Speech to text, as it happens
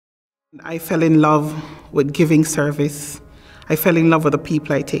I fell in love with giving service. I fell in love with the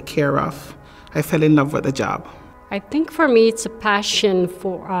people I take care of. I fell in love with the job. I think for me it's a passion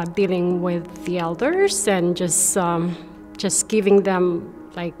for dealing with the elders and just giving them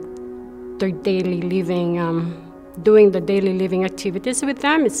like their daily living, doing the daily living activities with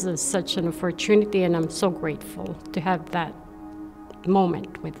them. It's such an opportunity, and I'm so grateful to have that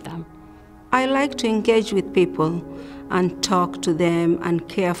moment with them. I like to engage with people and talk to them and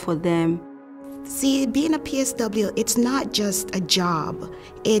care for them. See, being a PSW, it's not just a job.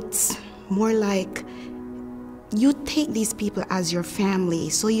 It's more like you take these people as your family,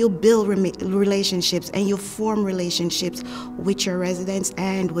 so you build relationships and you form relationships with your residents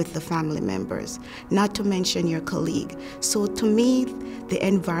and with the family members, not to mention your colleague. So to me, the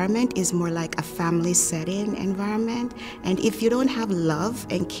environment is more like a family setting environment, and if you don't have love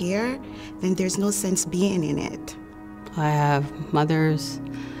and care, then there's no sense being in it. I have mothers,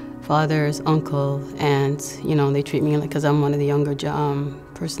 fathers, uncle, aunts. They treat me like, because I'm one of the younger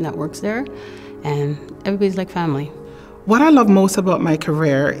person that works there, and everybody's like family. What I love most about my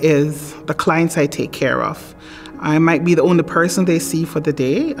career is the clients I take care of. I might be the only person they see for the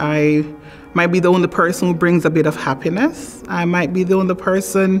day. I might be the only person who brings a bit of happiness. I might be the only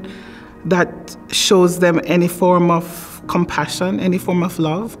person that shows them any form of compassion, any form of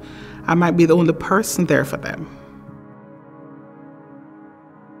love. I might be the only person there for them.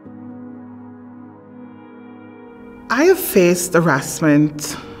 I have faced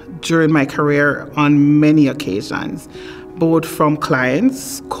harassment during my career on many occasions, both from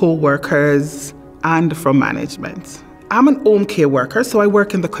clients, co-workers, and from management. I'm an home care worker, so I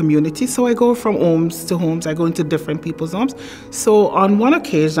work in the community, so I go from homes to homes. I go into different people's homes. So on one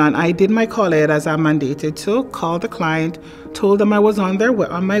occasion, I did my call out as I'm mandated to, called the client, told them I was on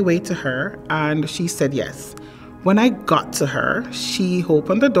my way to her, and she said yes. When I got to her, she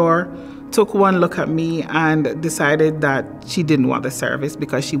opened the door, took one look at me and decided that she didn't want the service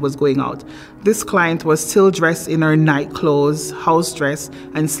because she was going out. This client was still dressed in her night clothes, house dress,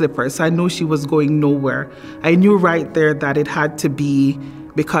 and slippers. So I knew she was going nowhere. I knew right there that it had to be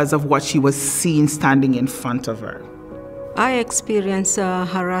because of what she was seeing standing in front of her. I experienced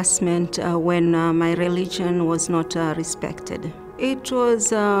harassment when my religion was not respected. It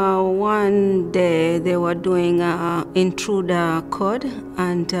was one day they were doing intruder code,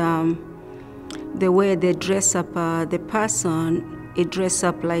 and the way they dress up the person, it dress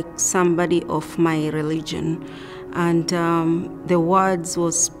up like somebody of my religion. And the words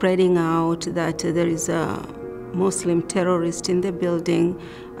was spreading out that there is a Muslim terrorist in the building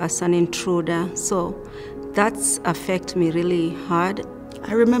as an intruder. So that's affect me really hard.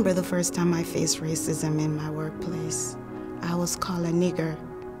 I remember the first time I faced racism in my workplace. I was called a nigger.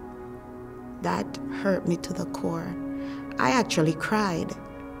 That hurt me to the core. I actually cried.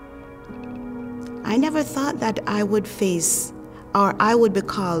 I never thought that I would face, or I would be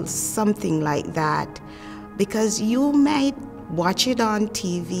called something like that, because you might watch it on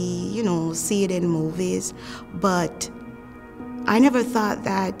TV, see it in movies, but I never thought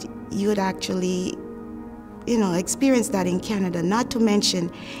that you would actually, experience that in Canada, not to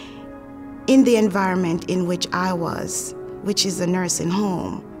mention in the environment in which I was, which is a nursing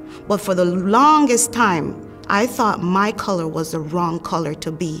home. But for the longest time, I thought my color was the wrong color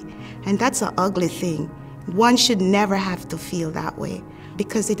to be. And that's an ugly thing. One should never have to feel that way,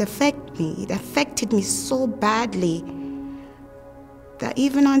 because it affected me. It affected me so badly that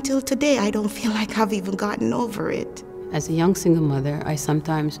even until today, I don't feel like I've even gotten over it. As a young single mother, I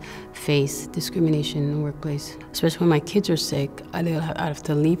sometimes face discrimination in the workplace, especially when my kids are sick. I have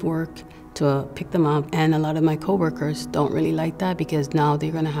to leave work to pick them up, and a lot of my coworkers don't really like that, because now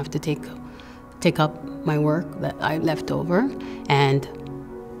they're going to have to take up my work that I left over, and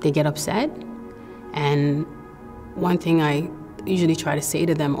they get upset. And one thing I usually try to say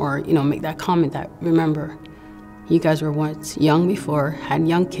to them, or make that comment that, remember, you guys were once young before, had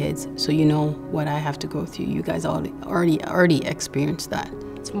young kids, so you know what I have to go through. You guys already experienced that.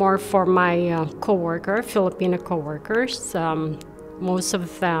 It's more for my Filipino coworkers. Most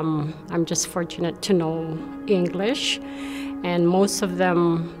of them, I'm just fortunate to know English, and most of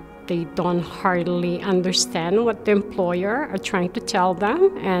them, they don't hardly understand what the employer are trying to tell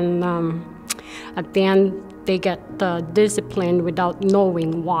them, and at the end they get disciplined without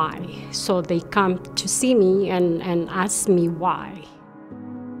knowing why. So they come to see me and ask me why.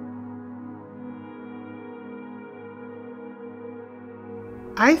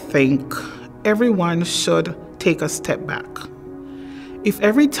 I think everyone should take a step back. If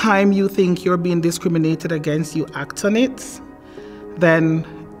every time you think you're being discriminated against, you act on it, then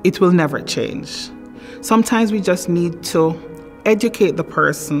it will never change. Sometimes we just need to educate the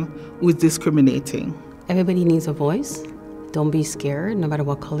person who is discriminating. Everybody needs a voice. Don't be scared, no matter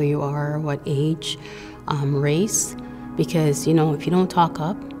what color you are, what age, race, because, you know, if you don't talk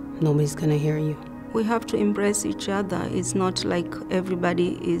up, nobody's gonna hear you. We have to embrace each other. It's not like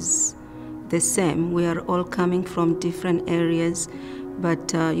everybody is the same. We are all coming from different areas,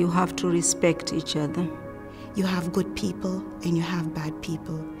 but you have to respect each other. You have good people and you have bad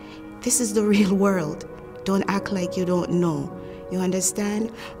people. This is the real world. Don't act like you don't know. You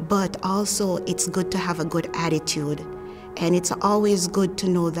understand? But also, it's good to have a good attitude. And it's always good to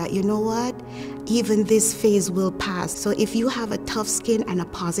know that, you know what? Even this phase will pass. So if you have a tough skin and a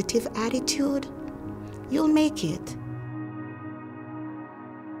positive attitude, you'll make it.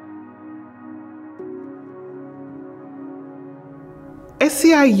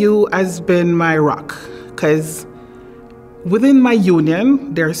 SEIU has been my rock, because within my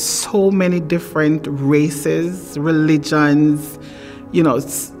union, there are so many different races, religions, you know,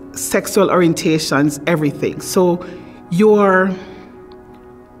 sexual orientations, everything. So you're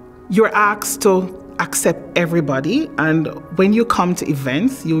asked to accept everybody, and when you come to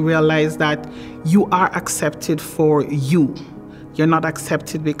events, you realize that you are accepted for you. You're not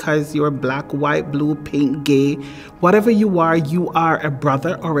accepted because you're black, white, blue, pink, gay. Whatever you are a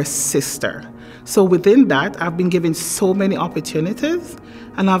brother or a sister. So within that, I've been given so many opportunities,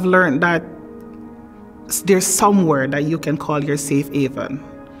 and I've learned that there's somewhere that you can call your safe haven,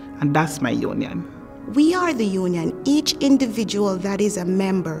 and that's my union. We are the union. Each individual that is a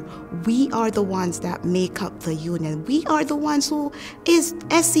member, we are the ones that make up the union. We are the ones who is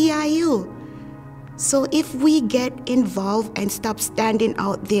SEIU. So if we get involved and stop standing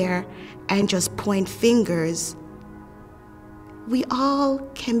out there and just point fingers, we all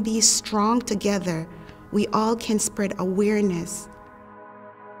can be strong together. We all can spread awareness.